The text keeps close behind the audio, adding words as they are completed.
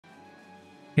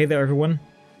Hey there everyone,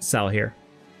 Sal here.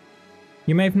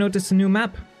 You may have noticed a new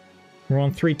map. We're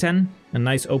on 310, a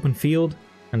nice open field,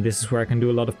 and this is where I can do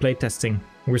a lot of playtesting.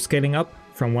 We're scaling up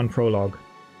from one prologue.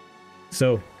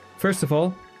 So, first of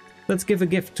all, let's give a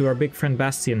gift to our big friend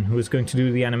Bastian, who is going to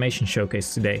do the animation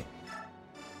showcase today.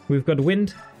 We've got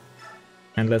wind,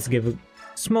 and let's give a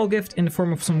small gift in the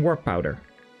form of some warp powder.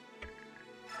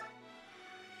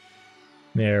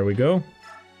 There we go.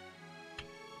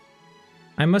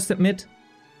 I must admit,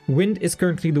 wind is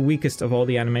currently the weakest of all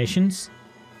the animations,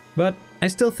 but I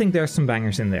still think there are some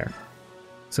bangers in there.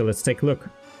 So let's take a look.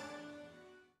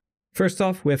 First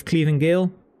off, we have Cleaving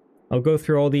Gale. I'll go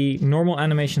through all the normal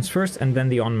animations first and then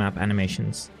the on-map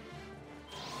animations.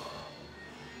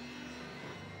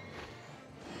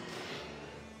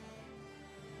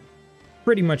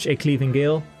 Pretty much a Cleaving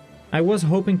Gale. I was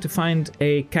hoping to find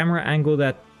a camera angle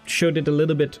that showed it a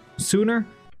little bit sooner,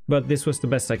 but this was the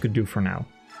best I could do for now.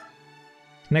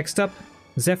 Next up,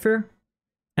 Zephyr.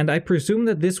 And I presume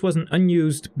that this was an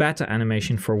unused beta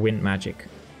animation for wind magic.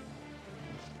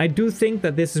 I do think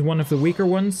that this is one of the weaker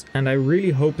ones, and I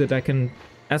really hope that I can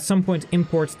at some point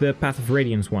import the Path of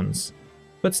Radiance ones.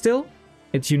 But still,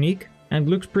 it's unique and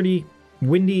looks pretty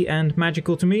windy and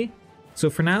magical to me. So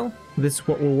for now, this is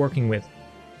what we're working with.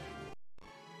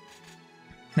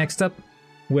 Next up,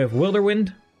 we have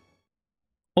Wilderwind.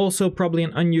 Also probably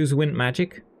an unused wind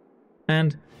magic.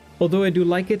 And although I do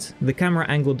like it, the camera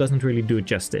angle doesn't really do it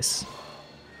justice.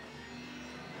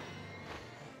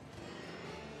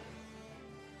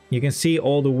 You can see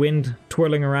all the wind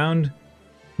twirling around,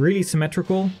 really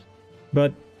symmetrical,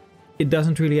 but it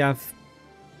doesn't really have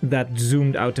that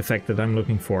zoomed out effect that I'm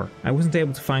looking for. I wasn't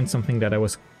able to find something that I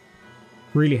was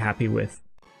really happy with.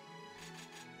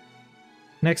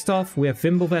 Next off, we have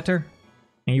Wimblewetter,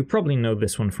 and you probably know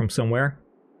this one from somewhere.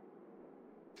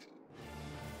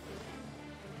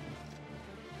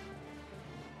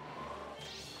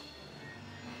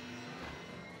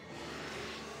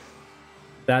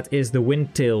 That is the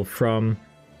windtail from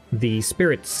the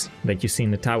spirits that you see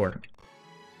in the tower.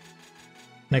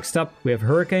 Next up, we have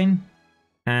Hurricane,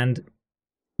 and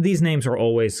these names are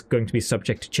always going to be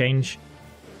subject to change.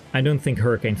 I don't think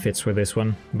Hurricane fits for this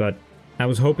one, but I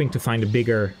was hoping to find a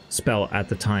bigger spell at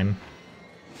the time.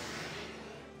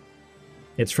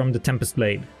 It's from the Tempest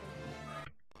Blade.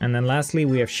 And then lastly,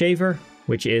 we have Shaver,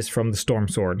 which is from the Storm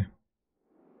Sword.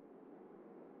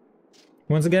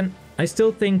 Once again, I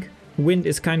still think wind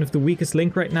is kind of the weakest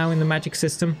link right now in the magic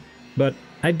system, but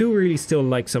I do really still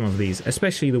like some of these,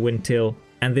 especially the windtail,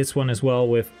 and this one as well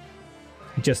with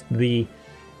just the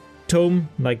tome,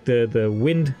 like the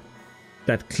wind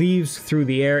that cleaves through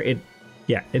the air. It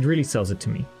really sells it to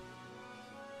me.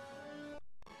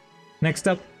 Next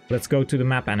up, let's go to the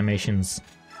map animations.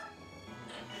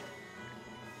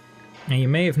 And you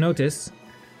may have noticed,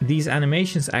 these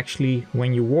animations actually,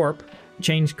 when you warp,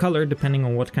 change color depending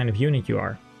on what kind of unit you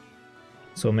are.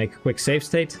 So I'll make a quick save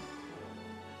state.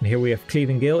 And here we have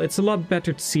Cleaving Gale. It's a lot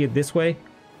better to see it this way.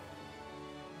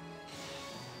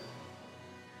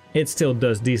 It still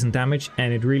does decent damage,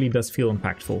 and it really does feel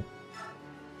impactful.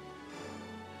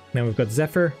 Then we've got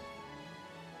Zephyr.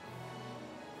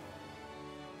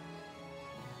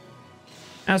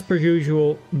 As per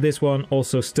usual, this one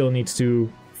also still needs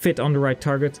to fit on the right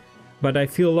target, but I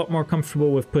feel a lot more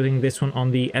comfortable with putting this one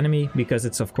on the enemy because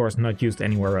it's of course not used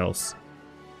anywhere else.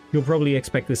 You'll probably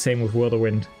expect the same with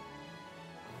Wilderwind.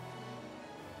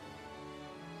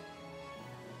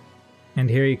 And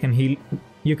here you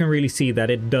can really see that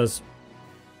it does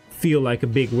feel like a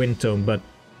big wind tone, but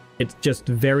it's just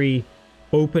very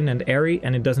open and airy,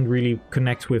 and it doesn't really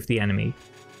connect with the enemy.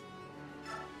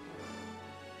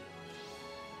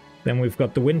 Then we've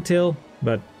got the windtail,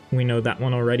 but we know that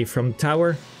one already from the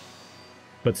tower.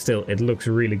 But still, it looks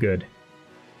really good.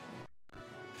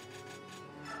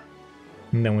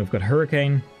 And then we've got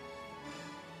Hurricane.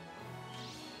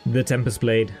 The Tempest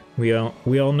Blade. We all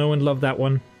know and love that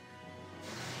one.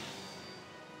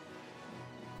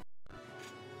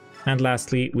 And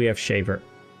lastly, we have Shaver.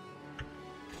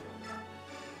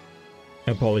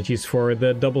 Apologies for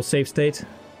the double save state.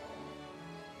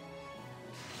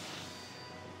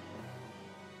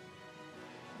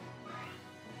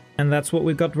 And that's what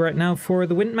we've got right now for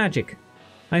the wind magic.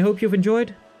 I hope you've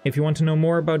enjoyed. If you want to know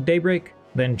more about Daybreak,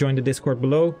 then join the Discord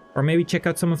below, or maybe check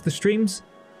out some of the streams.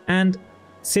 And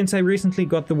since I recently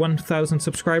got the 1000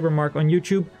 subscriber mark on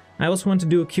YouTube, I also want to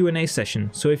do a Q&A session.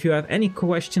 So if you have any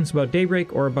questions about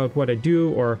Daybreak or about what I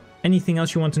do or anything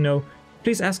else you want to know,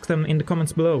 please ask them in the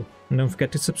comments below. And don't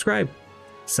forget to subscribe.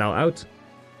 Sal out.